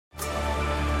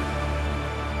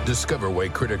Discover why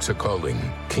critics are calling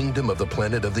Kingdom of the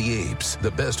Planet of the Apes the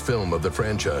best film of the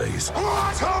franchise.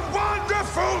 What a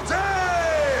wonderful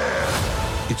day!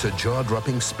 It's a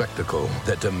jaw-dropping spectacle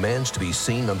that demands to be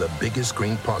seen on the biggest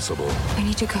screen possible. I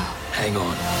need to go. Hang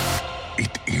on.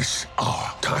 It is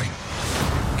our time.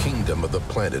 Kingdom of the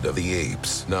Planet of the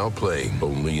Apes, now playing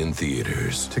only in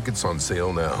theaters. Tickets on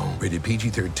sale now. Rated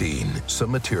PG-13.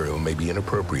 Some material may be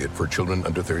inappropriate for children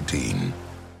under 13.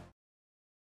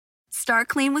 Start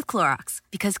clean with Clorox,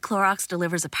 because Clorox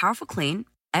delivers a powerful clean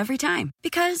every time.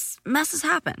 Because messes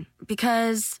happen.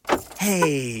 Because...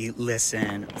 Hey,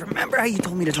 listen. Remember how you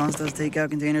told me to toss those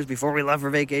takeout containers before we left for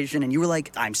vacation? And you were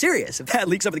like, I'm serious. If that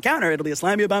leaks over the counter, it'll be a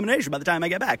slimy abomination by the time I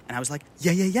get back. And I was like,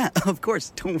 yeah. Of course.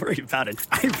 Don't worry about it.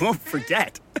 I won't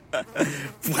forget.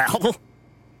 Well...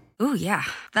 Ooh, yeah.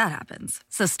 That happens.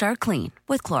 So start clean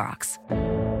with Clorox.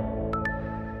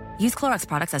 Use Clorox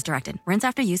products as directed. Rinse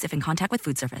after use if in contact with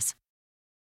food surface.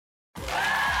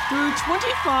 Through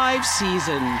 25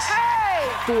 seasons,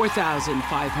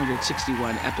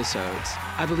 4,561 episodes,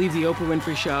 I believe The Oprah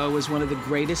Winfrey Show is one of the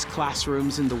greatest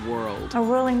classrooms in the world. I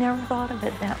really never thought of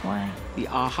it that way. The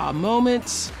aha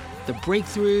moments, the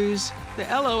breakthroughs, the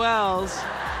LOLs,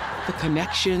 the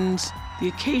connections, the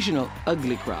occasional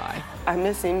ugly cry. I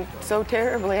miss him so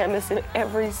terribly. I miss him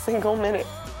every single minute.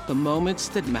 The moments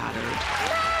that mattered.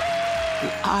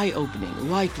 The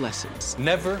eye-opening life lessons.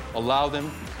 Never allow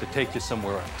them to take you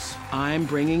somewhere else. I'm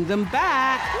bringing them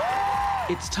back.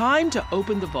 It's time to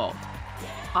open the vault.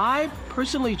 I've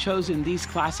personally chosen these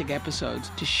classic episodes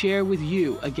to share with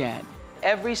you again.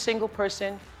 Every single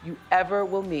person you ever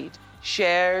will meet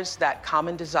shares that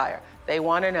common desire. They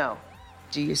want to know,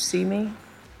 do you see me?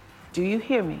 Do you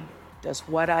hear me? Does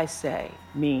what I say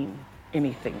mean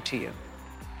anything to you?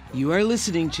 You are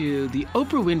listening to The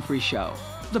Oprah Winfrey Show,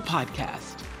 the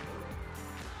podcast.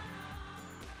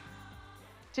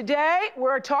 Today,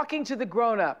 we're talking to the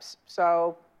grown-ups,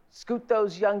 so scoot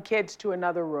those young kids to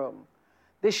another room.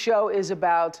 This show is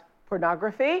about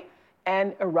pornography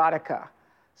and erotica.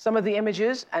 Some of the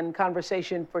images and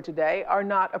conversation for today are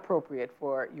not appropriate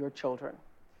for your children.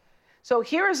 So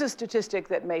here is a statistic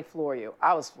that may floor you.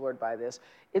 I was floored by this.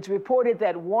 It's reported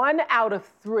that 1 out of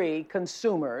 3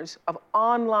 consumers of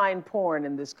online porn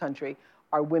in this country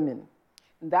are women.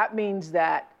 That means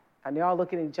that, and they're all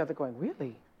looking at each other going,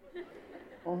 really?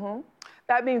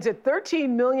 That means that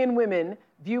 13 million women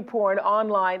view porn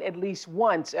online at least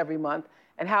once every month.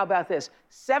 And how about this?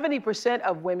 70%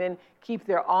 of women keep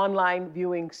their online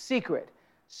viewing secret.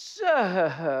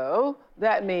 So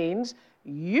that means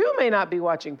you may not be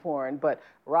watching porn, but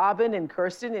Robin and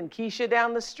Kirsten and Keisha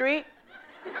down the street,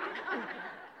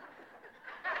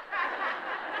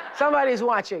 somebody's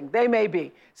watching. They may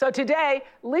be. So today,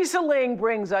 Lisa Ling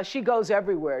brings us, she goes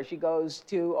everywhere. She goes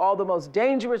to all the most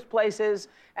dangerous places.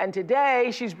 And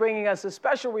today, she's bringing us a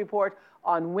special report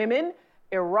on women,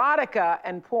 erotica,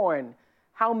 and porn.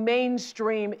 How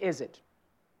mainstream is it?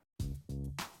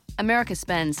 America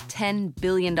spends $10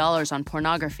 billion on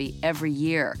pornography every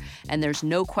year, and there's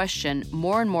no question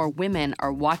more and more women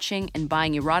are watching and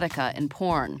buying erotica and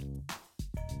porn.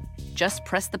 Just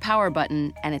press the power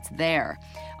button and it's there,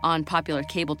 on popular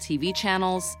cable TV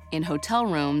channels, in hotel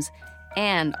rooms,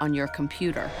 and on your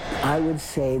computer. I would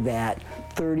say that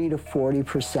 30 to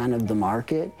 40% of the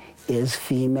market is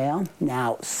female.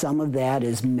 Now, some of that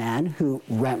is men who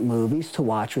rent movies to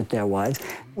watch with their wives.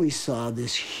 We saw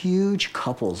this huge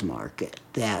couples market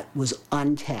that was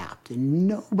untapped and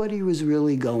nobody was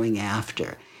really going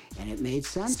after. And it made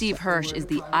sense. Steve Hirsch is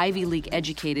the Ivy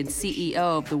League-educated CEO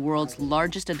of the world's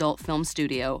largest adult film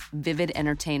studio, Vivid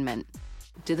Entertainment.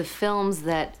 Do the films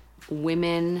that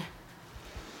women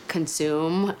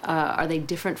consume, are they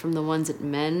different from the ones that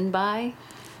men buy?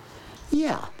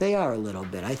 Yeah, they are a little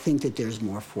bit. I think that there's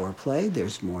more foreplay,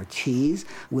 there's more tease.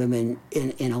 Women,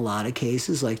 in a lot of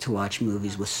cases, like to watch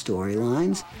movies with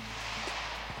storylines.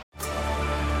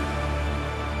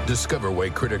 Discover why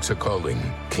critics are calling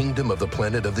Kingdom of the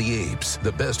Planet of the Apes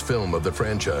the best film of the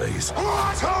franchise.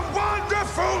 What a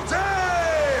wonderful day!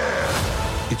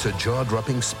 It's a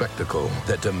jaw-dropping spectacle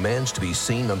that demands to be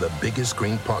seen on the biggest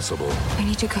screen possible. I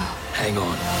need to go. Hang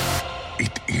on.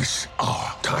 It is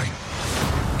our time.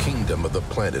 Kingdom of the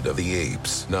Planet of the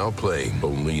Apes, now playing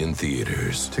only in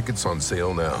theaters. Tickets on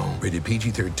sale now. Rated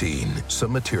PG-13.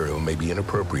 Some material may be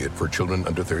inappropriate for children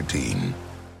under 13.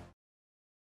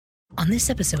 On this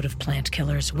episode of Plant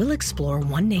Killers, we'll explore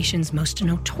one nation's most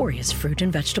notorious fruit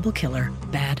and vegetable killer,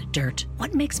 bad dirt.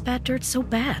 What makes bad dirt so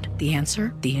bad? The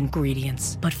answer? The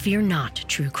ingredients. But fear not,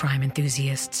 true crime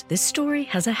enthusiasts. This story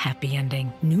has a happy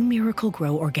ending. New Miracle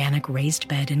Grow organic raised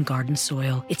bed and garden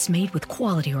soil. It's made with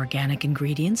quality organic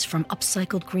ingredients from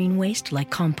upcycled green waste like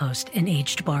compost and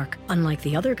aged bark. Unlike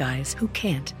the other guys who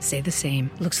can't say the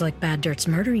same. Looks like bad dirt's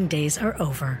murdering days are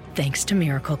over, thanks to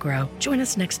Miracle Grow. Join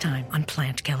us next time on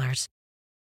Plant Killers.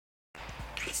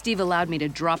 Steve allowed me to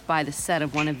drop by the set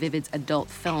of one of Vivid's adult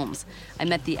films. I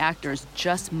met the actors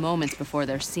just moments before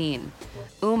their scene.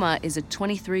 Uma is a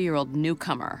 23-year-old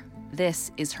newcomer.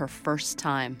 This is her first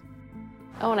time.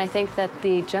 Oh, and I think that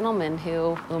the gentleman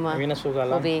who Uma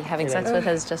will be having sex with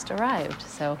has just arrived,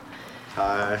 so.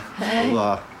 Hi.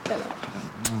 Hola.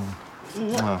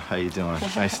 Oh, how you doing?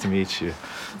 Nice to meet you.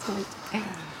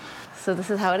 So this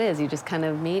is how it is. You just kind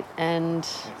of meet and...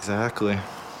 Exactly.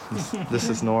 This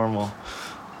is normal.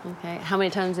 Okay. How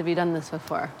many times have you done this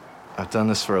before? I've done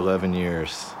this for 11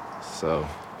 years, so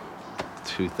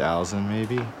 2,000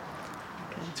 maybe? Okay.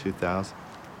 2,000,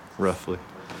 roughly.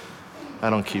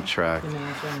 I don't keep track.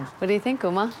 What do you think,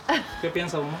 Uma? ¿Qué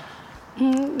piensa, Uma?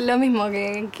 Lo mismo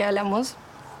que hablamos.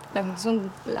 Es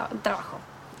un trabajo.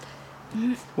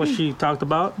 What she talked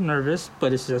about, nervous,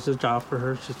 but it's just a job for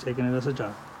her. She's taking it as a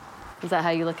job. Is that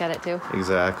how you look at it, too?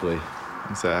 Exactly.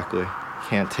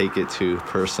 Can't take it too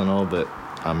personal, but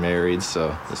I'm married,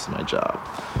 so this is my job.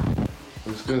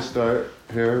 I'm just gonna start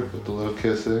here with a little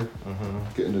kissing,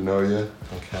 getting to know you.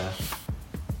 Okay.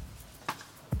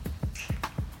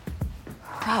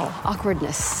 Wow,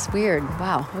 awkwardness, weird,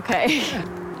 wow, okay.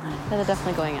 They're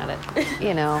definitely going at it.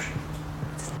 You know,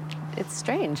 it's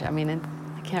strange. I mean,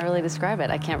 I can't really describe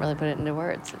it. I can't really put it into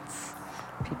words. It's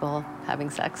people having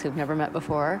sex who've never met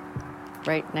before,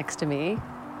 right next to me,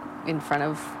 in front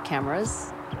of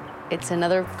cameras. It's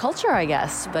another culture, I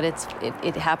guess, but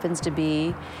it happens to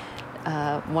be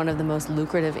one of the most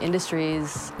lucrative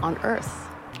industries on Earth.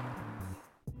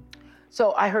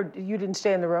 So I heard you didn't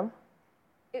stay in the room?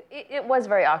 It was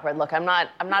very awkward. Look, I'm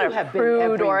not a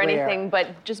prude or anything,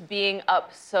 but just being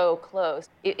up so close,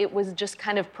 it was just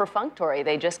kind of perfunctory.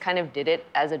 They just kind of did it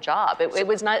as a job. It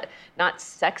was not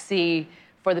sexy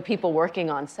for the people working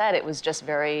on set. It was just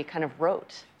very kind of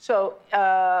rote. So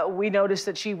we noticed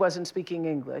that she wasn't speaking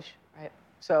English. Right.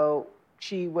 So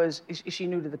is she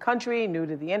new to the country, new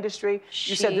to the industry?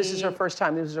 You said this is her first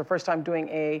time. This is her first time doing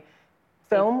a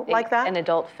film like that? An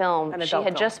adult film. She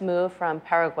had just moved from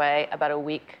Paraguay about a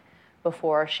week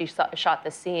before she shot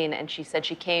the scene, and she said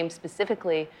she came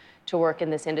specifically to work in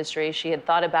this industry. She had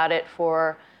thought about it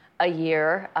for a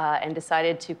year and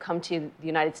decided to come to the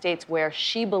United States, where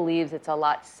she believes it's a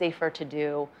lot safer to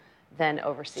do than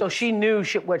overseas. So she knew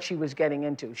what she was getting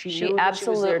into. She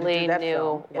absolutely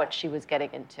knew what she was getting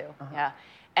into, yeah.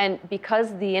 And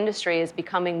because the industry is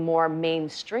becoming more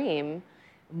mainstream,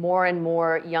 more and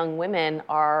more young women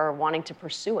are wanting to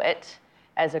pursue it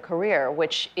as a career,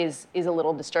 which is a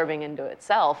little disturbing into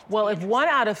itself. Well, if 1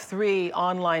 out of 3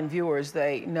 online viewers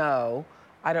they know,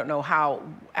 I don't know how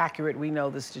accurate we know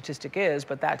the statistic is,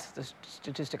 but that's the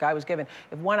statistic I was given.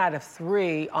 If 1 out of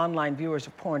 3 online viewers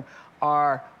of porn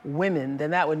are women, then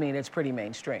that would mean it's pretty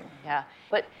mainstream. Yeah,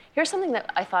 but here's something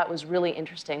that I thought was really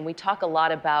interesting. We talk a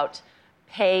lot about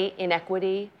pay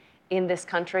inequity in this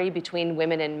country between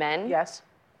women and men. Yes.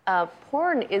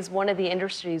 Porn is one of the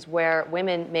industries where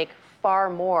women make far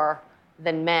more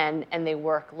than men and they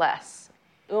work less.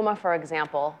 Uma, for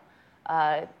example,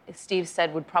 Steve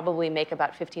said would probably make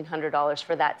about $1,500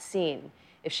 for that scene.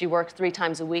 If she works 3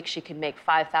 times a week, she could make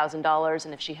 $5,000,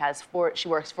 and if she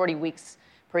works 40 weeks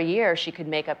per year, she could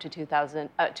make up to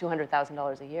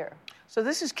 $200,000 a year. So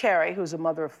this is Carrie, who's a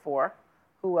mother of 4,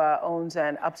 who owns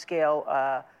an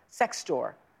upscale sex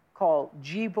store called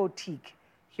G Boutique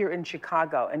here in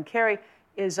Chicago. And Carrie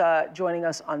is joining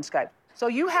us on Skype. So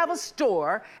you have a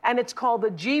store, and it's called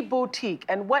the G Boutique.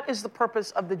 And what is the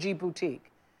purpose of the G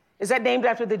Boutique? Is that named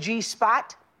after the G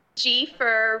spot? G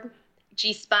for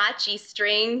G-spot,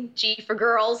 G-string, G for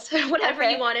girls, whatever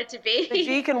you want it to be. The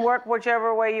G can work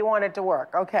whichever way you want it to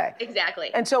work. Okay.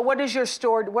 Exactly. And so, what is your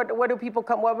store? What do people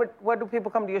come? What do people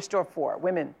come to your store for?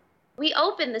 Women. We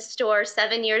opened the store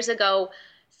 7 years ago,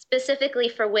 specifically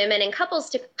for women and couples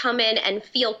to come in and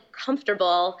feel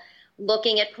comfortable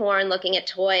looking at porn, looking at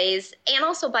toys, and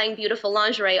also buying beautiful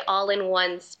lingerie all in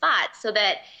one spot, so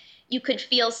that you could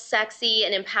feel sexy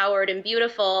and empowered and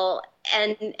beautiful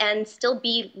and still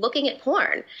be looking at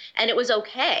porn. And it was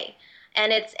okay.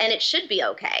 And it should be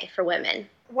okay for women.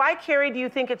 Why, Carrie, do you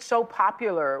think it's so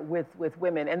popular with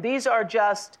women? And these are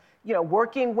just,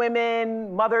 working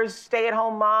women, mothers,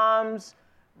 stay-at-home moms,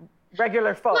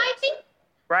 regular folks.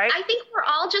 Well, I think we're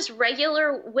all just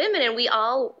regular women, and we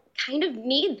all kind of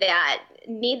need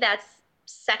that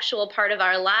sexual part of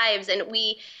our lives, and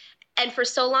for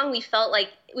so long we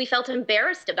felt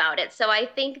embarrassed about it. So I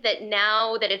think that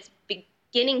now that it's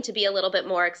beginning to be a little bit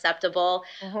more acceptable,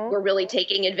 we're really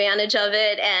taking advantage of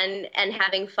it and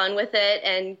having fun with it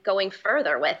and going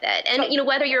further with it. And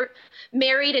whether you're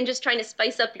married and just trying to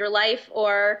spice up your life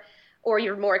or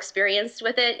you're more experienced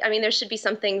with it, I mean, there should be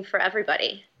something for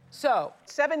everybody. So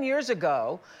 7 years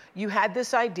ago, you had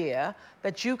this idea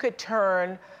that you could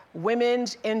turn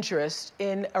women's interest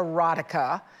in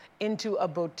erotica into a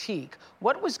boutique.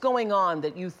 What was going on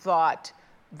that you thought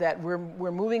that we're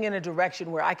moving in a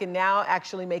direction where I can now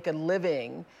actually make a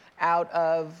living out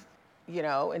of,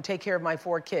 and take care of my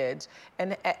 4 kids,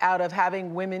 and out of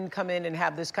having women come in and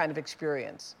have this kind of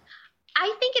experience?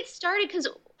 I think it started because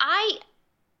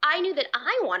I knew that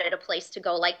I wanted a place to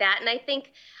go like that. And I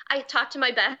think I talked to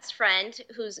my best friend,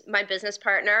 who's my business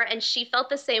partner, and she felt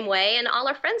the same way, and all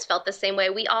our friends felt the same way.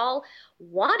 We all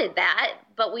wanted that,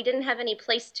 but we didn't have any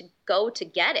place to go to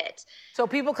get it. So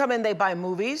people come in, they buy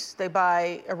movies, they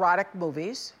buy erotic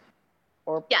movies,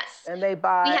 yes, and they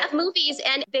buy. We have movies,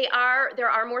 and there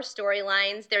are more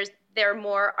storylines. They're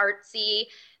more artsy.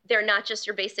 They're not just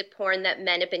your basic porn that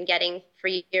men have been getting for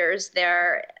years.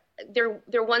 They're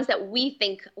ones that we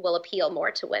think will appeal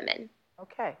more to women.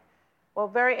 Okay. Well,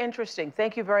 very interesting.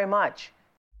 Thank you very much.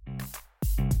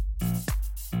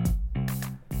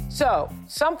 So,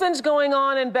 something's going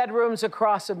on in bedrooms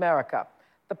across America.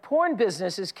 The porn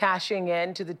business is cashing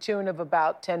in to the tune of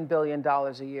about $10 billion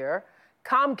a year.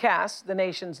 Comcast, the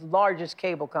nation's largest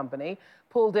cable company,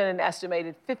 pulled in an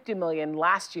estimated $50 million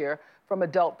last year from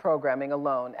adult programming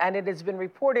alone. And it has been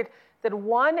reported that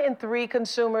 1 in 3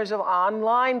 consumers of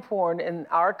online porn in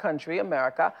our country,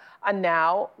 America, are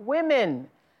now women.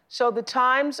 So the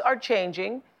times are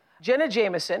changing. Jenna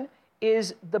Jameson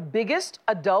is the biggest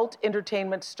adult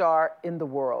entertainment star in the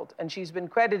world, and she's been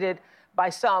credited by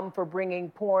some for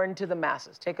bringing porn to the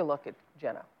masses. Take a look at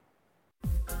Jenna.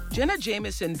 Jenna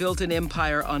Jameson built an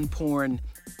empire on porn.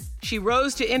 She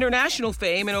rose to international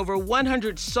fame in over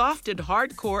 100 soft and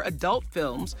hardcore adult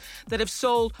films that have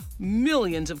sold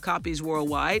millions of copies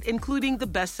worldwide, including the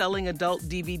best-selling adult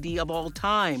DVD of all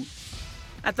time.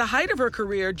 At the height of her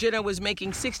career, Jenna was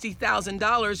making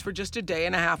 $60,000 for just a day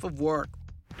and a half of work.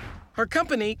 Her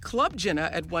company, Club Jenna,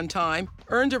 at one time,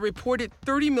 earned a reported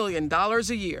 $30 million a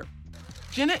year.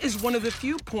 Jenna is one of the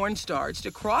few porn stars to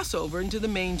cross over into the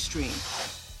mainstream.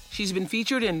 She's been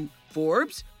featured in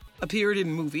Forbes, appeared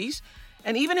in movies,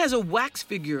 and even has a wax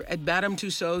figure at Madame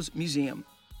Tussauds Museum.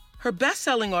 Her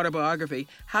best-selling autobiography,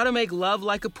 How to Make Love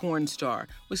Like a Porn Star,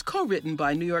 was co-written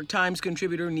by New York Times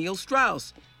contributor Neil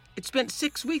Strauss. It spent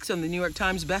 6 weeks on the New York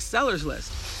Times bestsellers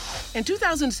list. In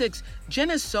 2006,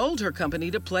 Jenna sold her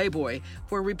company to Playboy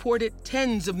for a reported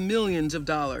tens of millions of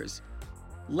dollars.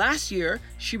 Last year,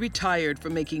 she retired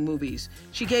from making movies.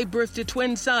 She gave birth to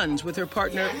twin sons with her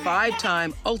partner,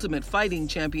 5-time Ultimate Fighting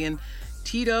champion,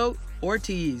 Tito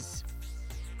Ortiz.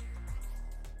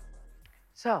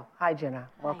 So, hi, Jenna.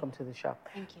 Hi. Welcome to the show.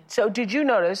 Thank you. So, did you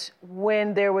notice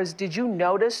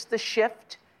the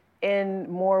shift in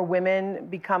more women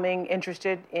becoming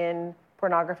interested in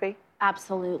pornography?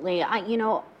 Absolutely.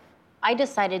 I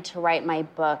decided to write my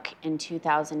book in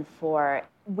 2004.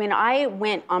 When I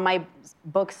went on my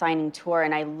book signing tour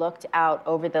and I looked out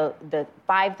over the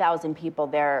 5,000 people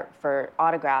there for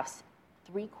autographs,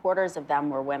 3/4 of them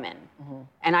were women. Mm-hmm.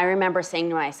 And I remember saying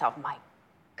to myself, my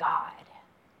God,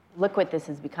 look what this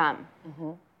has become.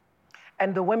 Mm-hmm.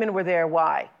 And the women were there,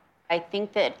 why? I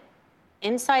think that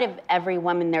inside of every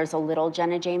woman, there's a little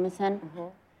Jenna Jameson. Mm-hmm.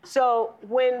 So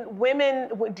when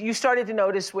you started to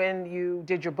notice when you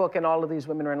did your book and all of these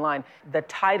women are in line, the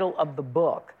title of the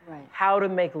book, right, How to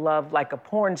Make Love Like a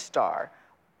Porn Star,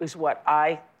 is what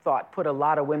I thought put a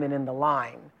lot of women in the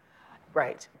line.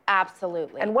 Right.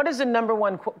 Absolutely. And what is the number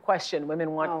one question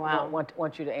women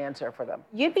want you to answer for them?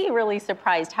 You'd be really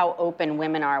surprised how open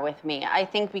women are with me. I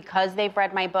think because they've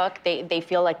read my book, they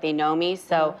feel like they know me.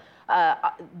 So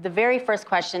the very first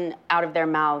question out of their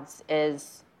mouths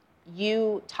is,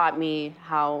 you taught me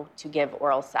how to give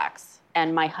oral sex,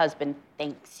 and my husband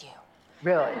thanks you.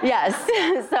 Really? Yes.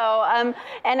 So,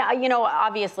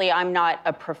 obviously I'm not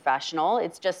a professional.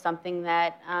 It's just something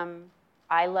that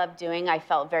I love doing. I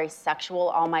felt very sexual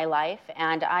all my life,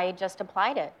 and I just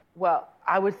applied it. Well,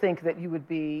 I would think that you would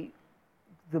be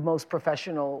the most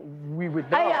professional we would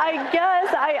know. I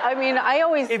guess. I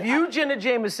always... If you, Jenna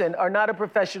Jameson, are not a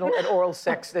professional at oral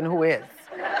sex, then who is?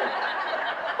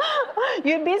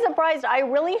 You'd be surprised. I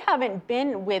really haven't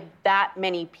been with that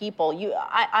many people.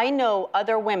 I know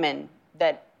other women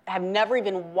that have never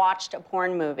even watched a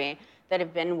porn movie that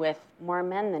have been with more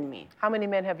men than me. How many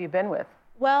men have you been with?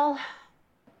 Well,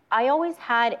 I always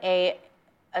had a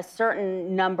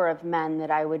certain number of men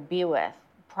that I would be with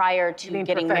prior to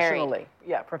getting married.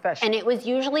 Yeah, professionally. And it was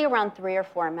usually around 3 or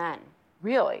 4 men.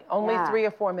 Really? Only 3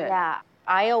 or 4 men? Yeah.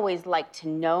 I always like to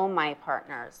know my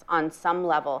partners on some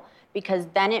level because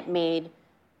then it made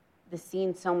the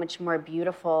scene so much more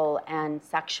beautiful and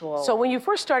sexual. So when you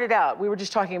first started out, we were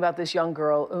just talking about this young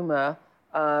girl, Uma,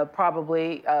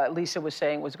 probably, Lisa was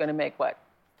saying, was going to make what?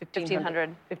 1,500.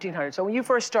 1,500. So when you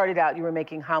first started out, you were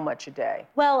making how much a day?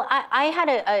 Well, I had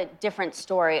a different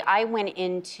story. I went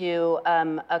into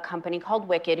a company called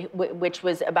Wicked, which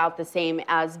was about the same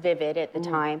as Vivid at the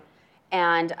time.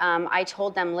 And I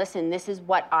told them, listen, this is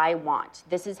what I want.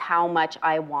 This is how much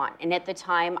I want. And at the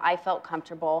time, I felt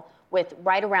comfortable with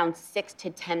right around $6,000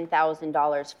 to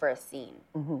 $10,000 for a scene.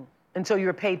 And so you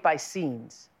were paid by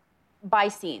scenes? By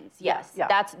scenes, yes. Yeah.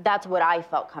 That's what I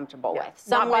felt comfortable with.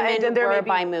 Some women were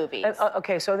by movies.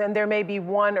 Okay, so then there may be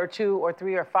 1 or 2 or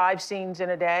 3 or 5 scenes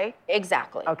in a day?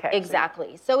 Exactly. Okay.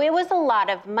 Exactly. So it was a lot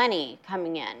of money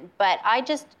coming in. But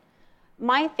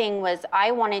my thing was I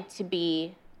wanted to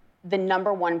be the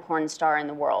 #1 porn star in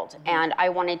the world. And I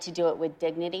wanted to do it with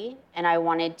dignity. And I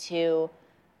wanted to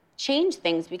change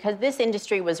things because this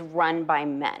industry was run by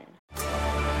men.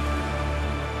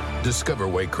 Discover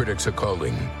why critics are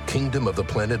calling Kingdom of the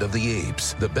Planet of the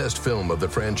Apes the best film of the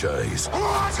franchise.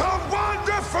 What a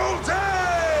wonderful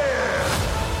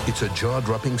day! It's a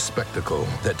jaw-dropping spectacle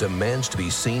that demands to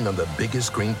be seen on the biggest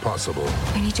screen possible.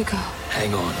 I need to go.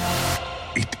 Hang on.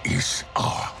 It is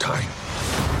our time.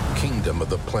 Kingdom of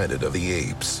the Planet of the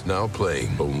Apes, now playing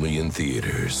only in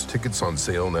theaters. Tickets on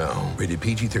sale now. Rated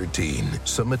PG-13.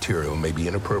 Some material may be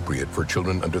inappropriate for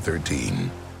children under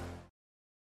 13.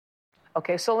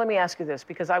 Okay, so let me ask you this,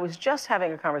 because I was just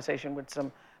having a conversation with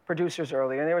some producers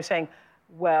earlier, and they were saying,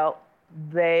 well,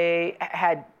 they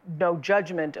had no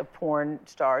judgment of porn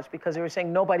stars because they were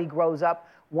saying nobody grows up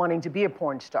wanting to be a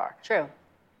porn star. True.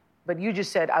 But you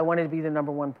just said, I wanted to be the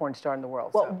 #1 porn star in the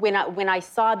world. Well, so. when I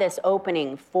saw this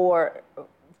opening for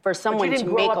someone to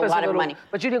make a lot of money.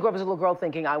 But you didn't grow up as a little girl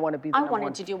thinking, I want to be the #1. I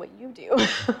wanted to do what you do.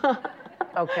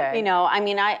 Okay. You know, I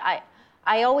mean, I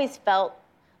always felt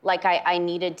like I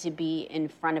needed to be in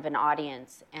front of an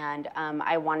audience, and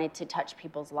I wanted to touch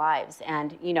people's lives.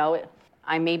 And, you know,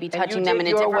 I may be touching them in a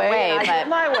different way, I but did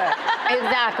my way.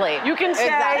 Exactly. You can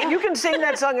say, you can sing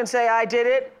that song and say, I did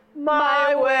it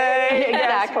my way.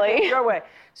 Exactly. Yes, your way.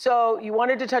 So you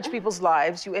wanted to touch people's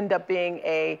lives. You end up being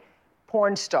a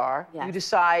porn star. Yes. You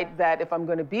decide that if I'm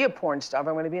going to be a porn star, if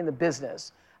I'm going to be in the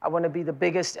business, I want to be the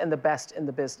biggest and the best in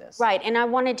the business. Right, and I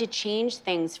wanted to change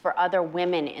things for other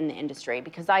women in the industry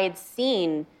because I had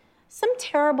seen some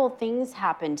terrible things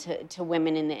happen to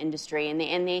women in the industry, and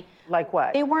they like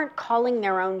what? They weren't calling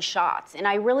their own shots, and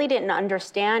I really didn't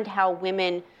understand how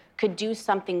women could do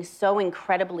something so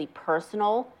incredibly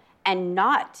personal and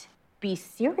not be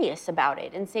serious about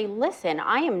it and say, listen,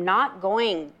 I am not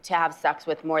going to have sex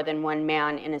with more than one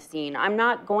man in a scene. I'm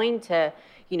not going to,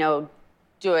 you know,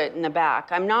 do it in the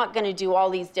back. I'm not going to do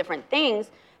all these different things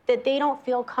that they don't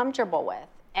feel comfortable with.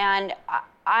 And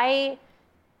I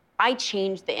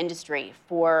changed the industry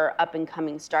for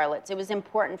up-and-coming starlets. It was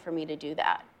important for me to do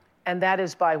that. And that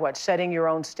is by what? Setting your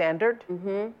own standard?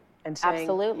 Mm-hmm. And saying,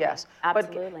 absolutely. Yes.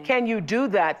 Absolutely. But can you do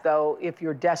that, though, if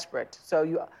you're desperate?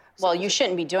 Well, you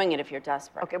shouldn't be doing it if you're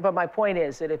desperate. Okay, but my point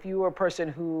is that if you are a person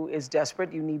who is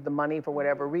desperate, you need the money for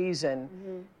whatever reason,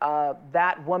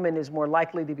 that woman is more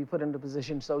likely to be put in a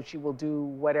position so she will do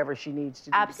whatever she needs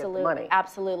to do to get the money.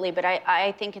 Absolutely. But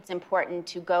I think it's important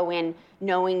to go in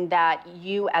knowing that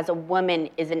you as a woman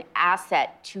is an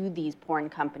asset to these porn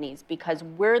companies because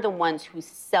we're the ones who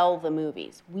sell the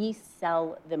movies. We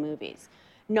sell the movies.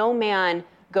 No man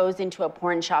goes into a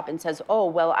porn shop and says, oh,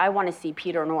 well, I want to see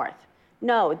Peter North.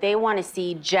 No, they want to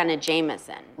see Jenna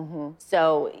Jameson.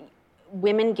 So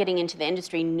women getting into the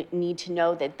industry need to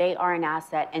know that they are an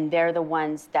asset and they're the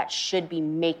ones that should be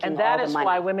making all the money. And that is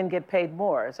why women get paid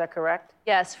more. Is that correct?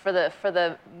 Yes, for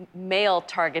the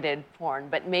male-targeted porn,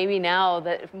 but maybe now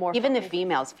that more even the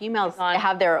females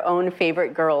have their own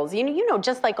favorite girls. You know,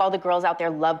 just like all the girls out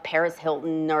there love Paris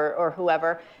Hilton or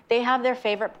whoever, they have their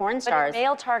favorite porn stars. But in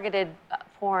male-targeted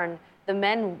porn, the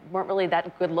men weren't really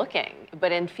that good looking.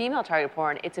 But in female-targeted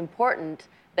porn, it's important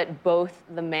that both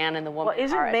the man and the woman Well,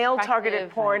 isn't male-targeted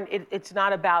porn, it's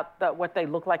not about what they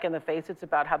look like in the face, it's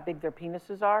about how big their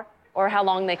penises are? Or how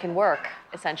long they can work,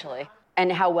 essentially.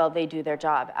 And how well they do their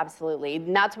job, absolutely.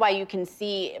 And that's why you can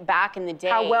see back in the day.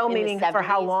 How well, in meaning the 70s, for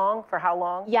how long? For how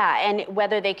long? Yeah, and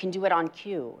whether they can do it on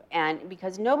cue. And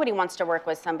because nobody wants to work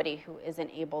with somebody who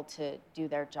isn't able to do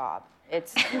their job.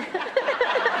 It's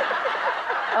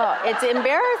it's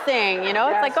embarrassing, you know?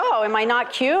 Yes. It's like, oh, am I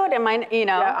not cute? Am I, you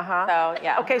know? Yeah, So,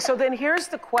 yeah. Okay, so then here's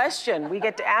the question we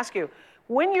get to ask you.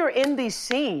 When you're in these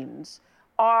scenes,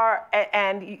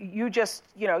 and you just,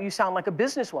 you know, you sound like a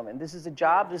businesswoman. This is a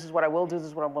job, this is what I will do, this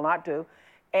is what I will not do.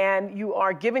 And you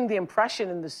are giving the impression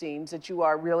in the scenes that you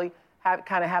are really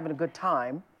kind of having a good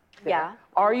time there. Yeah.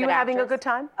 Are you having a good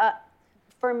time?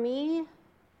 For me,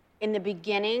 in the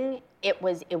beginning, it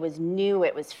was new,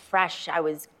 it was fresh. I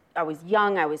was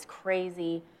young, I was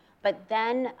crazy. But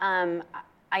then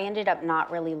I ended up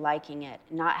not really liking it,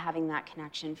 not having that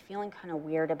connection, feeling kind of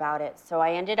weird about it. So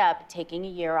I ended up taking a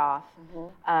year off,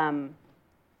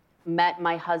 met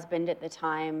my husband at the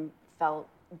time, felt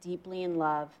deeply in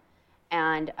love,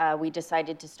 and we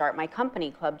decided to start my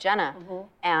company, Club Jenna.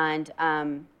 And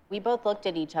we both looked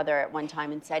at each other at one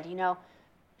time and said, you know,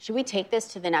 should we take this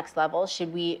to the next level?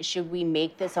 Should we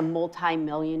make this a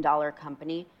multi-million-dollar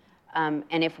company?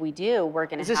 And if we do, we're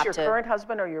going to have to... Is this your current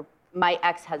husband or your... My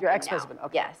ex-husband. Your ex-husband, now.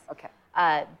 okay. Yes. Okay.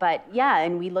 But yeah,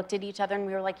 and we looked at each other and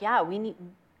we were like, yeah,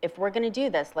 if we're going to do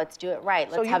this, let's do it right.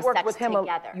 Let's have sex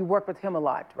together. You worked with him a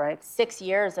lot, right? 6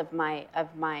 years of my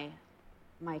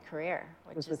career.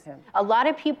 Was with him. A lot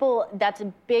of people, that's a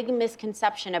big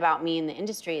misconception about me in the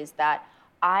industry, is that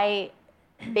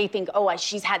they think, oh,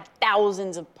 she's had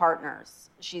thousands of partners.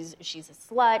 She's a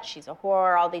slut, she's a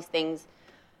whore, all these things.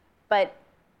 But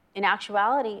in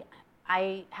actuality,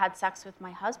 I had sex with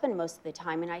my husband most of the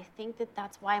time, and I think that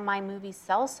that's why my movies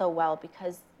sell so well,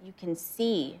 because you can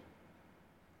see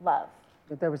love.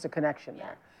 That there was a connection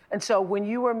there. And so when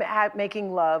you were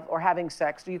making love or having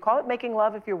sex, do you call it making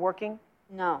love if you're working?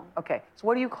 No. Okay, so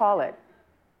what do you call it?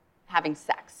 Having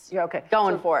sex. Yeah, okay.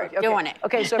 Going for it, doing it.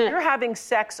 Okay, so if you're having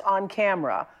sex on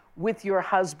camera with your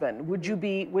husband, would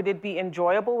it be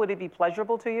enjoyable? Would it be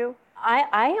pleasurable to you?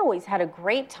 I always had a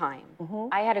great time.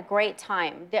 I had a great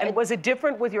time. And was it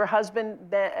different with your husband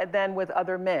than with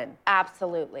other men?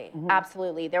 Absolutely,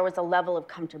 absolutely. There was a level of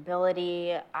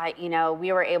comfortability.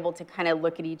 We were able to kind of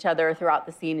look at each other throughout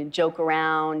the scene and joke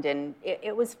around, and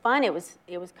it was fun. It was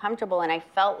comfortable, and I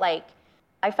felt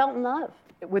in love.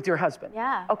 With your husband?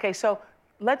 Yeah. Okay, so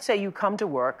let's say you come to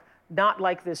work, not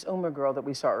like this Uma girl that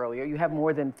we saw earlier. You have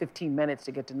more than 15 minutes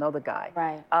to get to know the guy.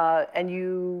 Right. And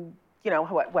you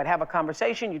have a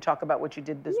conversation, you talk about what you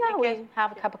did this weekend? Yeah, we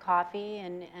have a cup of coffee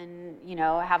and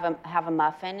have a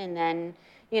muffin, and then,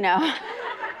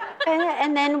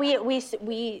 and then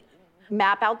we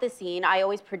map out the scene. I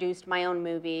always produced my own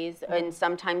movies and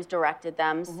sometimes directed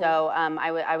them, so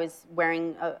I was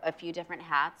wearing a few different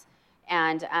hats,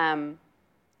 and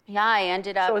I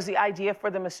ended up... So was the idea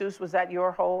for the masseuse, was that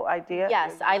your whole idea?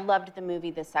 Yes, I loved the movie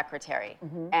The Secretary,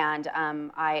 and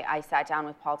I sat down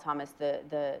with Paul Thomas,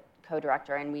 the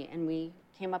co-director, and we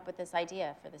came up with this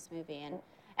idea for this movie,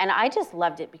 and I just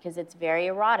loved it because it's very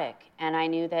erotic, and I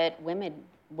knew that women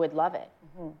would love it.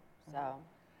 So.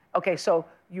 Okay, so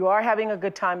you are having a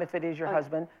good time if it is your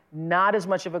husband, not as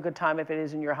much of a good time if it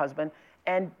isn't your husband.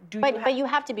 And but you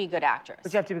have to be a good actress.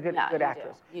 But you have to be good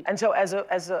actress. And so as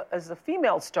a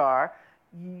female star,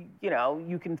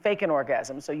 you can fake an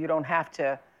orgasm, so you don't have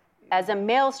to. As a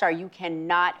male star, you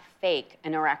cannot fake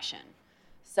an erection.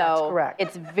 So that's correct.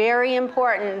 It's very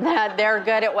important that they're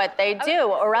good at what they do,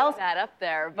 or else that up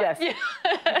there. But yes, you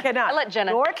cannot. I'll let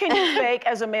Jenna. Nor can you fake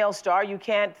as a male star. You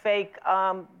can't fake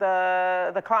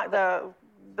the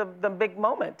big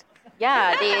moment.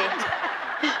 Yeah,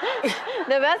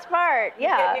 the best part.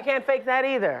 Yeah, you can't fake that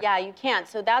either. Yeah, you can't.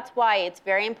 So that's why it's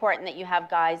very important that you have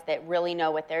guys that really know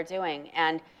what they're doing,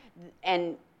 and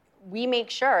we make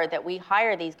sure that we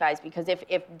hire these guys, because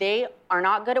if they are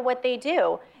not good at what they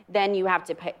do, then you have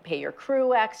to pay your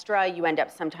crew extra. You end up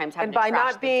sometimes having to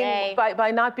trash the day. By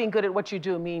not being good at what you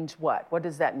do means what? What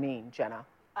does that mean, Jenna?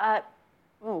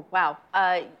 Oh, wow.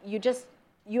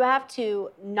 You have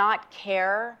to not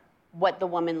care what the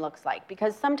woman looks like,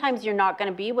 because sometimes you're not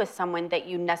going to be with someone that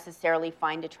you necessarily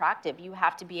find attractive. You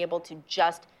have to be able to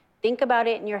just think about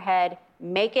it in your head,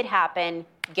 make it happen,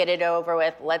 get it over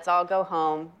with, let's all go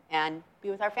home and be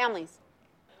with our families.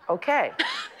 Okay.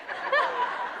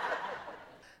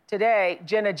 Today,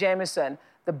 Jenna Jameson,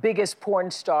 the biggest porn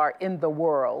star in the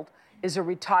world, is a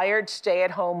retired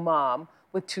stay-at-home mom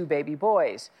with 2 baby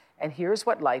boys. And here's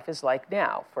what life is like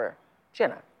now for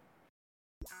Jenna.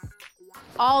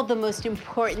 All the most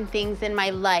important things in my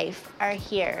life are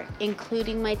here,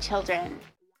 including my children.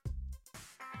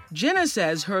 Jenna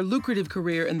says her lucrative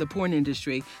career in the porn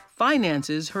industry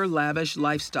finances her lavish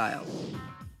lifestyle.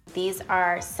 These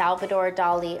are Salvador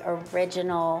Dali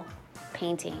original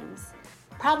paintings.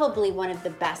 Probably one of the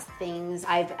best things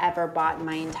I've ever bought in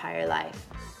my entire life.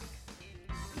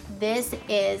 This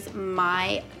is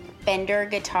my Fender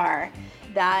guitar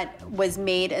that was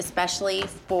made especially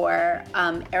for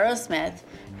Aerosmith,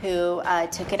 who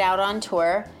took it out on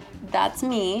tour. That's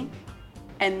me,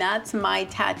 and that's my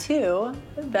tattoo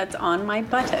that's on my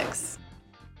buttocks.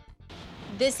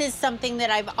 This is something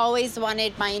that I've always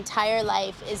wanted my entire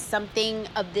life, is something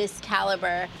of this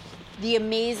caliber. The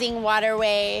amazing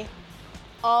waterway,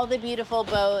 all the beautiful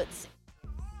boats.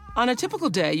 On a typical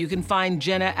day, you can find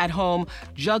Jenna at home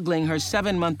juggling her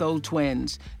 7-month-old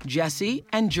twins, Jessie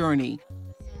and Journey.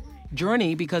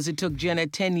 Journey because it took Jenna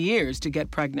 10 years to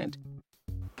get pregnant.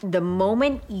 The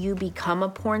moment you become a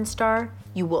porn star,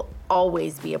 you will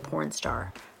always be a porn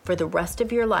star for the rest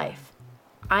of your life.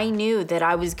 I knew that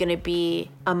I was gonna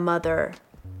be a mother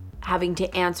having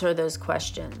to answer those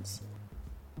questions.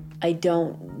 I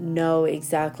don't know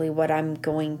exactly what I'm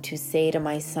going to say to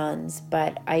my sons,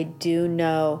 but I do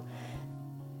know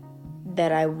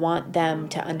that I want them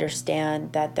to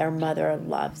understand that their mother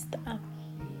loves them.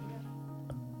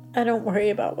 I don't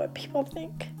worry about what people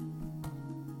think.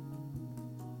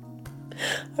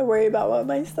 I worry about what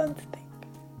my sons think.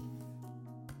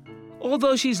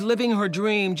 Although she's living her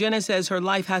dream, Jenna says her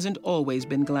life hasn't always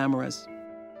been glamorous.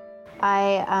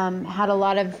 I had a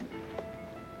lot of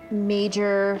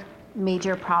major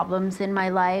problems in my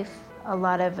life, a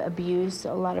lot of abuse,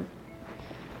 a lot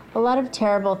of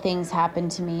terrible things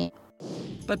happened to me.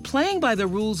 But playing by the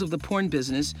rules of the porn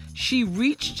business, she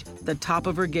reached the top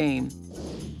of her game.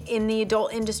 In the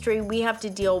adult industry, we have to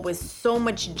deal with so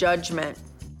much judgment.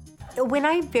 When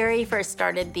I very first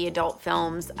started the adult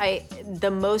films,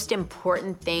 the most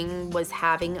important thing was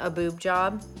having a boob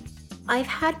job. I've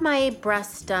had my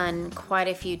breasts done quite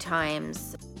a few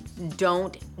times.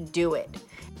 Don't do it.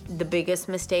 The biggest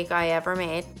mistake I ever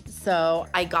made. So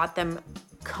I got them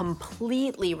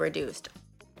completely reduced.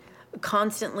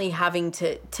 Constantly having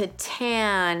to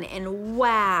tan and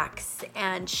wax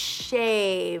and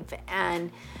shave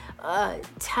and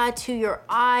tattoo your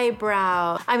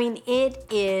eyebrow. I mean, it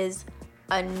is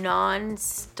a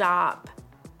non-stop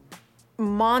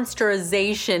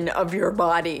monsterization of your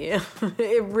body.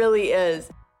 It really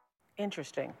is.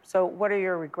 Interesting. So what are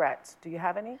your regrets? Do you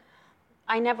have any?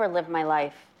 I never lived my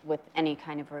life with any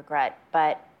kind of regret,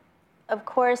 but of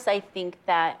course I think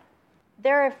that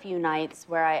there are a few nights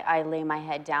where I lay my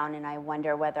head down and I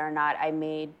wonder whether or not I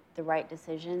made the right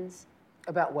decisions.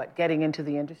 About what? Getting into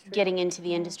the industry? Getting into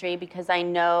the industry, because I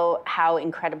know how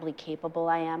incredibly capable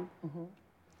I am. Mm-hmm.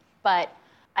 But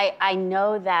I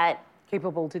know that...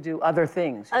 Capable to do other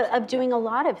things. Of doing a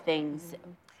lot of things.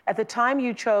 Mm-hmm. At the time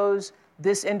you chose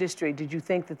this industry, did you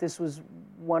think that this was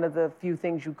one of the few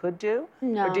things you could do?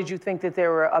 No. Or did you think that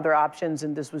there were other options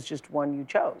and this was just one you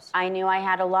chose? I knew I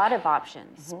had a lot of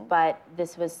options, but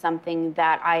this was something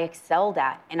that I excelled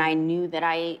at, and I knew that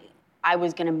I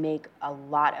was going to make a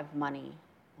lot of money,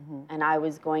 and I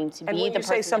was going to be the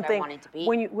person that I wanted to be.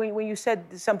 When you said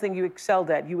something you excelled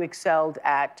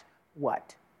at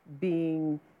what?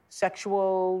 Being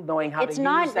sexual, knowing how to use that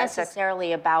sex? It's not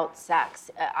necessarily about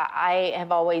sex. I have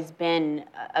always been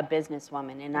a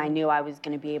businesswoman, and I knew I was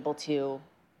going to be able to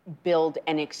build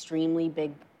an extremely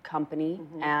big company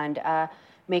and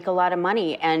make a lot of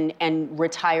money and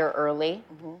retire early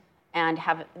and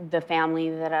have the family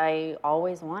that I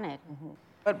always wanted.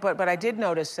 But I did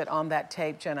notice that on that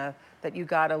tape, Jenna, that you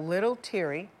got a little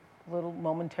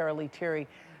momentarily teary,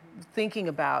 thinking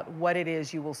about what it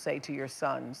is you will say to your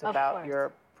sons about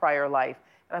your prior life.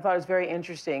 And I thought it was very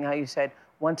interesting how you said,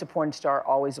 once a porn star,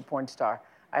 always a porn star.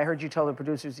 I heard you tell the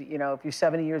producers, if you're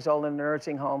 70 years old in a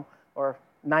nursing home or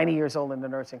 90 years old in the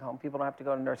nursing home, people don't have to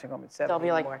go to nursing home at 70 They'll be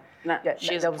anymore. Like,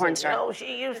 she's a porn star. No,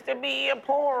 she used to be a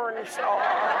porn star.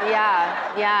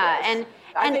 Yeah. Yes. And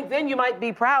I think then you might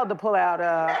be proud to pull out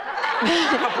a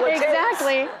couple of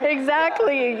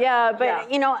Exactly, yeah. But,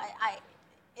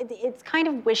 it's kind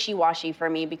of wishy-washy for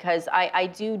me because I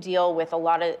do deal with a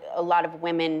lot of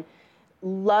women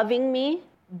loving me,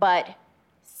 but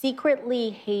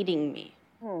secretly hating me.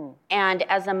 And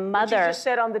as a mother... But you just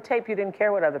said on the tape you didn't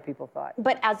care what other people thought.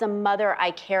 But as a mother,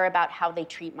 I care about how they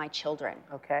treat my children.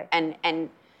 Okay. And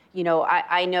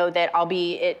I know that I'll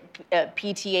be at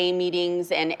PTA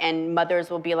meetings and mothers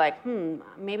will be like,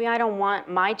 maybe I don't want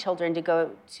my children to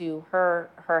go to her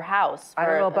house. I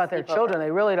don't know about their children. They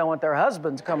really don't want their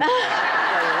husbands coming.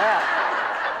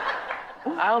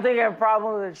 I don't think I have a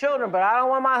problem with the children, but I don't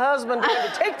want my husband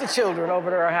to take the children over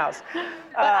to our house.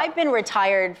 But I've been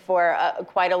retired for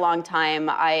quite a long time.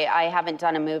 I haven't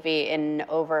done a movie in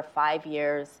over 5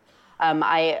 years.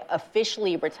 I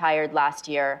officially retired last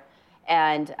year,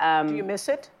 and do you miss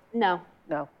it? No.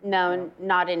 No,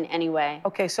 not in any way.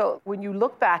 Okay, so when you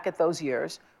look back at those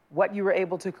years, what you were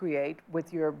able to create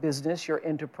with your business, your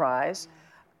enterprise,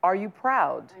 are you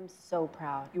proud? I'm so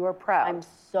proud. You are proud? I'm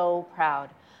so proud.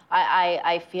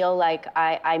 I feel like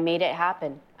I made it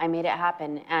happen. I made it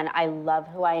happen, and I love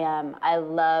who I am. I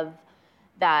love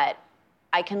that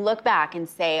I can look back and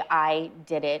say I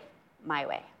did it my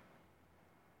way.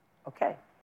 Okay.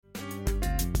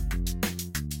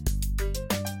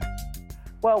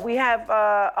 Well, we have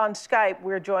on Skype,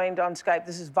 we're joined on Skype,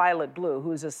 this is Violet Blue,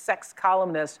 who is a sex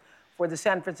columnist for the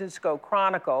San Francisco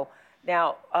Chronicle.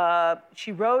 Now,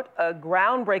 she wrote a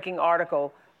groundbreaking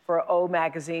article for O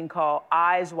Magazine called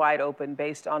Eyes Wide Open,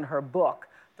 based on her book,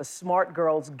 The Smart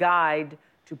Girl's Guide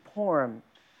to Porn.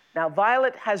 Now,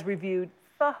 Violet has reviewed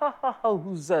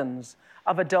thousands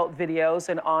of adult videos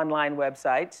and online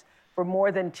websites for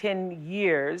more than 10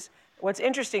 years. What's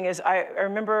interesting is I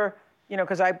remember, you know,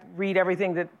 because I read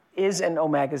everything that is in O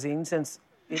Magazine since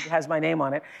it has my name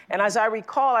on it. And as I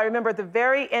recall, I remember at the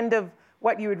very end of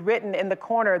what you had written in the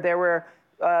corner, there were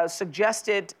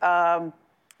suggested,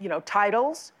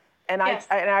 titles. And, yes.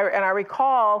 I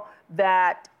recall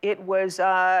that it was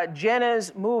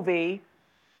Jenna's movie,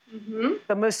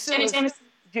 The Masseuse.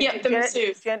 The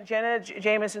Masseuse. Jenna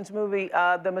Jameson's movie,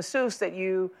 The Masseuse, that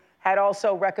you had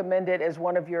also recommended as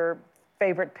one of your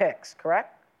favorite picks,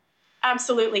 correct?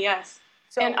 Absolutely, yes.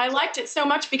 And I liked it so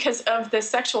much because of the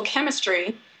sexual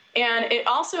chemistry. And it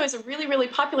also is a really, really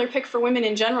popular pick for women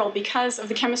in general because of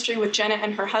the chemistry with Jenna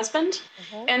and her husband.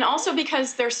 And also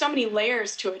because there's so many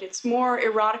layers to it. It's more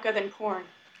erotica than porn.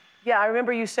 Yeah, I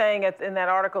remember you saying in that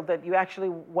article that you actually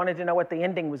wanted to know what the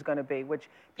ending was going to be, which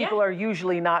people are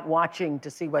usually not watching to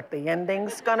see what the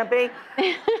ending's going to be.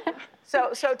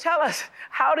 So tell us,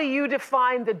 how do you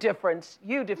define the difference?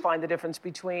 You define the difference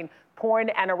between porn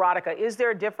and erotica. Is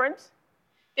there a difference?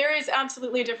 There is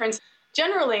absolutely a difference.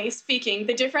 Generally speaking,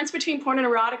 the difference between porn and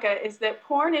erotica is that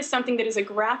porn is something that is a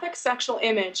graphic sexual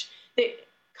image that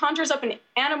conjures up an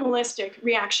animalistic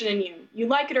reaction in you. You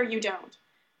like it or you don't.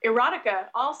 Erotica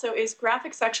also is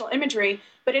graphic sexual imagery,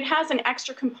 but it has an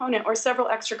extra component or several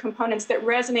extra components that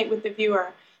resonate with the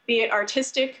viewer, be it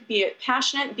artistic, be it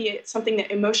passionate, be it something that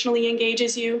emotionally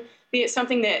engages you, be it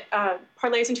something that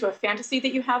parlays into a fantasy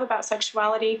that you have about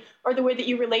sexuality, or the way that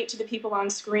you relate to the people on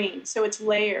screen. So it's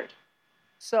layered.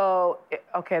 So,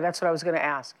 okay, that's what I was going to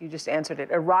ask. You just answered it.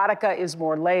 Erotica is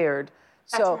more layered.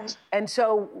 That's right. And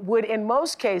so would, in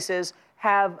most cases,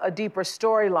 have a deeper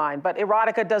storyline, but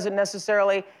erotica doesn't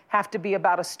necessarily have to be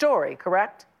about a story,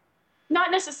 correct?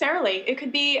 Not necessarily. It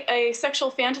could be a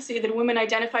sexual fantasy that a woman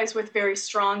identifies with very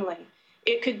strongly.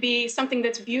 It could be something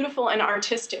that's beautiful and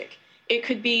artistic. It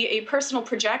could be a personal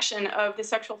projection of the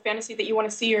sexual fantasy that you want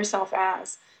to see yourself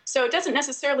as. So it doesn't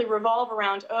necessarily revolve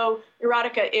around, oh,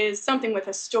 erotica is something with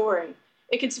a story.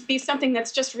 It could be something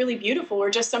that's just really beautiful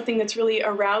or just something that's really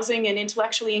arousing and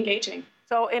intellectually engaging.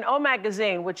 So in O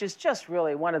Magazine, which is just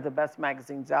really one of the best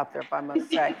magazines out there, if I must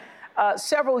say,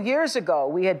 several years ago,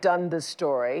 we had done this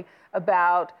story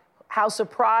about how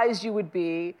surprised you would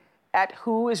be at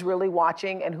who is really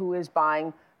watching and who is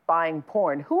buying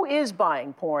porn. Who is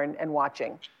buying porn and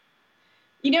watching?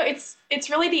 You know, it's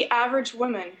really the average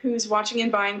woman who's watching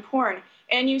and buying porn.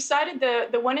 And you cited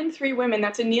the 1 in 3 women.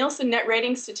 That's a Nielsen net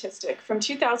rating statistic from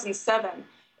 2007.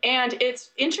 And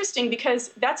it's interesting because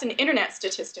that's an internet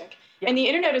statistic. Yeah. And the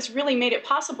internet has really made it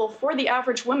possible for the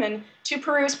average woman to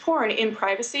peruse porn in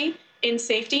privacy, in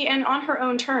safety, and on her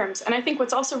own terms. And I think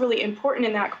what's also really important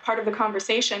in that part of the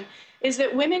conversation is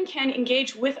that women can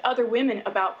engage with other women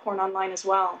about porn online as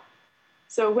well.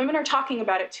 So women are talking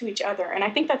about it to each other, and I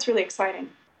think that's really exciting.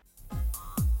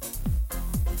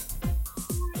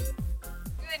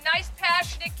 Good, nice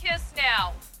passionate kiss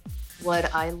now.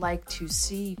 What I like to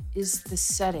see is the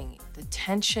setting, the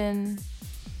tension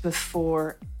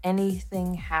before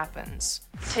anything happens.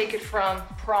 Take it from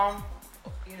prong,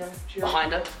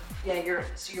 behind it. Yeah, you're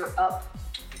up,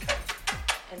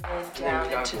 and then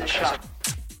down into the shot.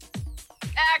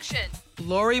 Action.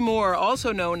 Lori Moore,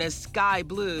 also known as Sky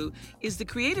Blue, is the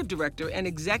creative director and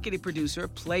executive producer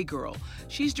of Playgirl.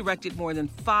 She's directed more than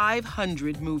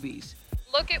 500 movies.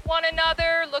 Look at one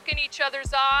another, look in each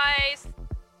other's eyes.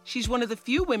 She's one of the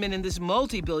few women in this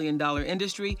multi-billion-dollar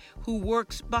industry who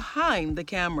works behind the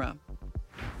camera.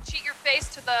 Cheat your face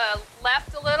to the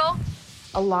left a little.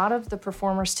 A lot of the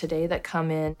performers today that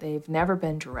come in, they've never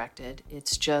been directed.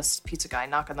 It's just pizza guy,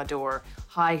 knock on the door.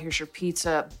 Hi, here's your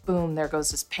pizza. Boom, there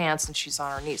goes his pants, and she's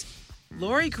on her knees.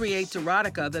 Lori creates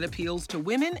erotica that appeals to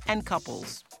women and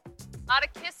couples. A lot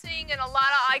of kissing and a lot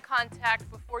of eye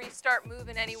contact before you start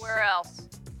moving anywhere else.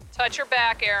 Touch her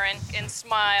back, Erin, and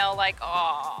smile like,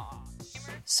 aww.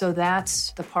 So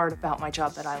that's the part about my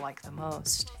job that I like the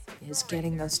most, is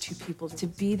getting those two people to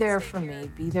be there for me,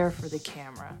 be there for the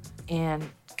camera, and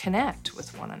connect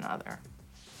with one another.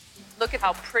 Look at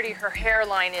how pretty her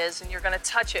hairline is, and you're gonna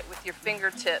touch it with your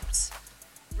fingertips.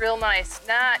 Real nice.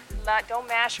 Don't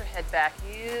mash her head back.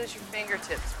 Use your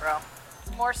fingertips, bro.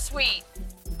 More sweet.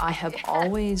 I have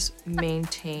always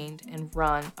maintained and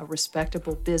run a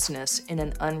respectable business in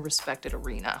an unrespected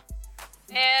arena.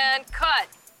 And cut.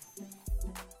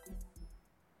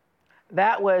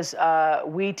 That was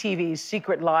WeTV's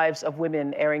Secret Lives of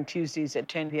Women, airing Tuesdays at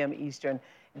 10 p.m. Eastern,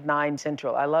 9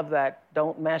 Central. I love that.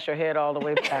 Don't mash your head all the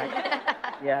way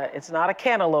back. Yeah, it's not a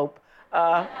cantaloupe.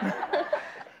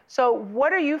 So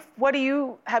what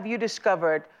have you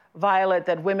discovered, Violet,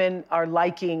 that women are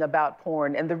liking about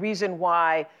porn, and the reason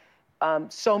why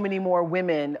so many more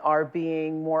women are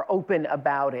being more open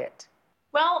about it?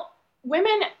 Well,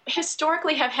 women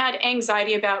historically have had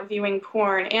anxiety about viewing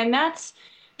porn, and that's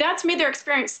made their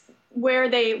experience where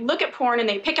they look at porn and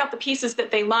they pick out the pieces that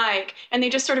they like, and they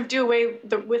just sort of do away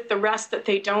with the rest that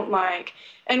they don't like.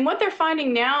 And what they're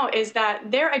finding now is that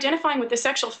they're identifying with the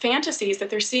sexual fantasies that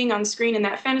they're seeing on screen and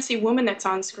that fantasy woman that's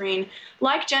on screen,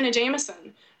 like Jenna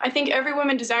Jameson. I think every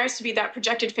woman desires to be that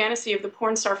projected fantasy of the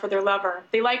porn star for their lover.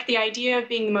 They like the idea of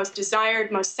being the most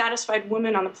desired, most satisfied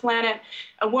woman on the planet,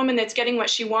 a woman that's getting what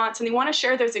she wants, and they want to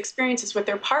share those experiences with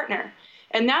their partner.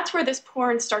 And that's where this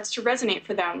porn starts to resonate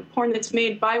for them, porn that's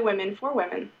made by women for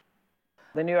women.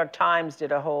 The New York Times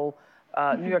did a whole,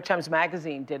 New York Times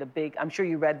Magazine did a big, I'm sure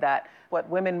you read that, what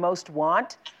women most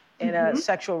want in a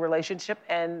sexual relationship,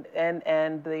 and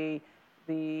the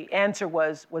answer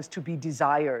was to be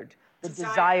desired. The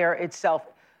desire itself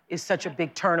is such a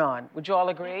big turn on. Would you all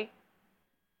agree?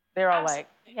 They're all like,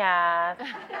 yeah.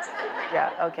 Yeah,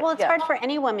 okay. Well, it's hard for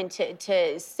any woman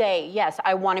to say, yes,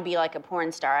 I want to be like a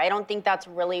porn star. I don't think that's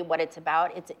really what it's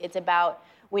about. It's about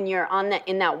when you're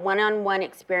in that one-on-one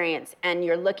experience and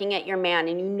you're looking at your man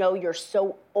and you know you're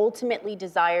so ultimately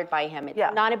desired by him.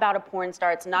 It's not about a porn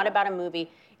star. It's not about a movie.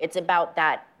 It's about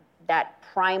that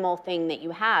primal thing that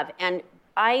you have. And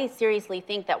I seriously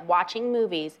think that watching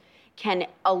movies can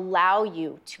allow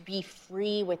you to be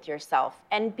free with yourself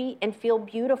and feel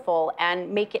beautiful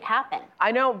and make it happen.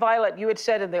 I know, Violet, you had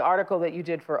said in the article that you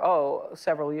did for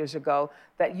several years ago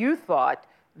that you thought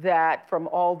that from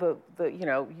all the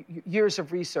years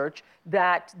of research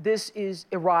that this is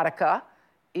erotica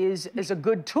is a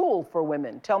good tool for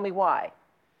women. Tell me why.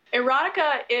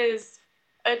 Erotica is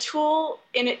a tool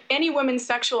in any woman's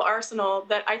sexual arsenal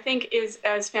that I think is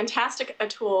as fantastic a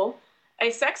tool, a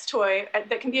sex toy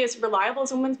that can be as reliable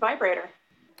as a woman's vibrator.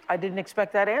 I didn't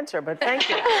expect that answer, but thank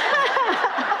you.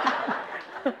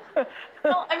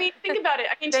 Well, I mean, think about it.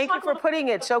 Thank you for putting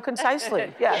it so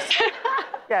concisely. Yes.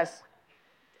 Yes.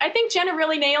 I think Jenna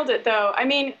really nailed it, though. I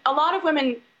mean, a lot of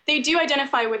women, they do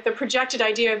identify with the projected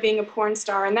idea of being a porn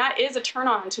star, and that is a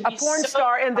turn-on to be a porn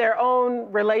star in their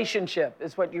own relationship,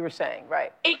 is what you were saying,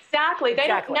 right? Exactly. They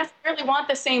don't necessarily want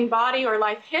the same body or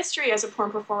life history as a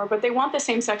porn performer, but they want the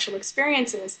same sexual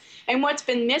experiences. And what's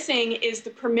been missing is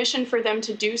the permission for them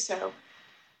to do so.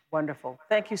 Wonderful.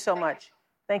 Thank you so much.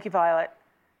 Thank you, Violet.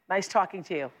 Nice talking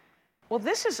to you. Well,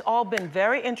 this has all been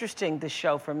very interesting, this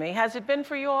show, for me. Has it been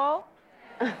for you all?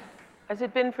 Has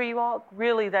it been for you all?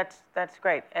 Really, that's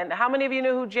great. And how many of you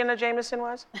knew who Jenna Jameson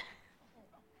was?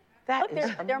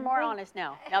 They're more honest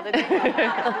now. Now that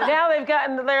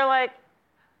they're like,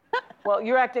 well,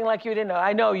 you're acting like you didn't know.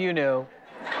 I know you knew.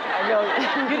 I know.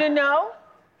 You didn't know?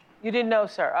 You didn't know,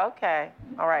 sir. Okay.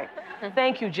 All right.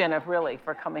 Thank you, Jenna, really,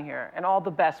 for coming here. And all the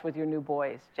best with your new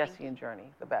boys, Jesse and Journey,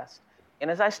 the best. And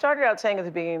as I started out saying at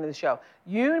the beginning of the show,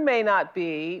 you may not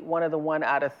be one of the 1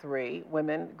 out of 3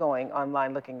 women going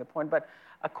online looking at porn, but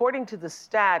according to the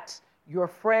stats, your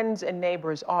friends and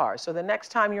neighbors are. So the next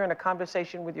time you're in a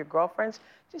conversation with your girlfriends,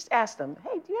 just ask them,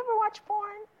 hey, do you ever watch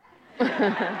porn? Do you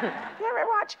ever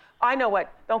watch? I know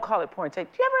what, don't call it porn. Say, do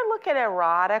you ever look at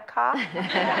erotica?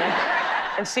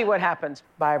 And see what happens.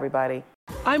 Bye, everybody.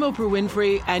 I'm Oprah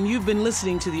Winfrey, and you've been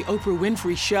listening to The Oprah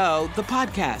Winfrey Show, the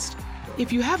podcast.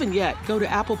 If you haven't yet, go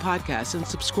to Apple Podcasts and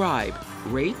subscribe,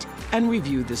 rate, and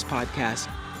review this podcast.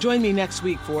 Join me next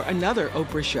week for another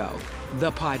Oprah Show, the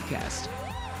podcast.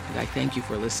 And I thank you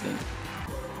for listening.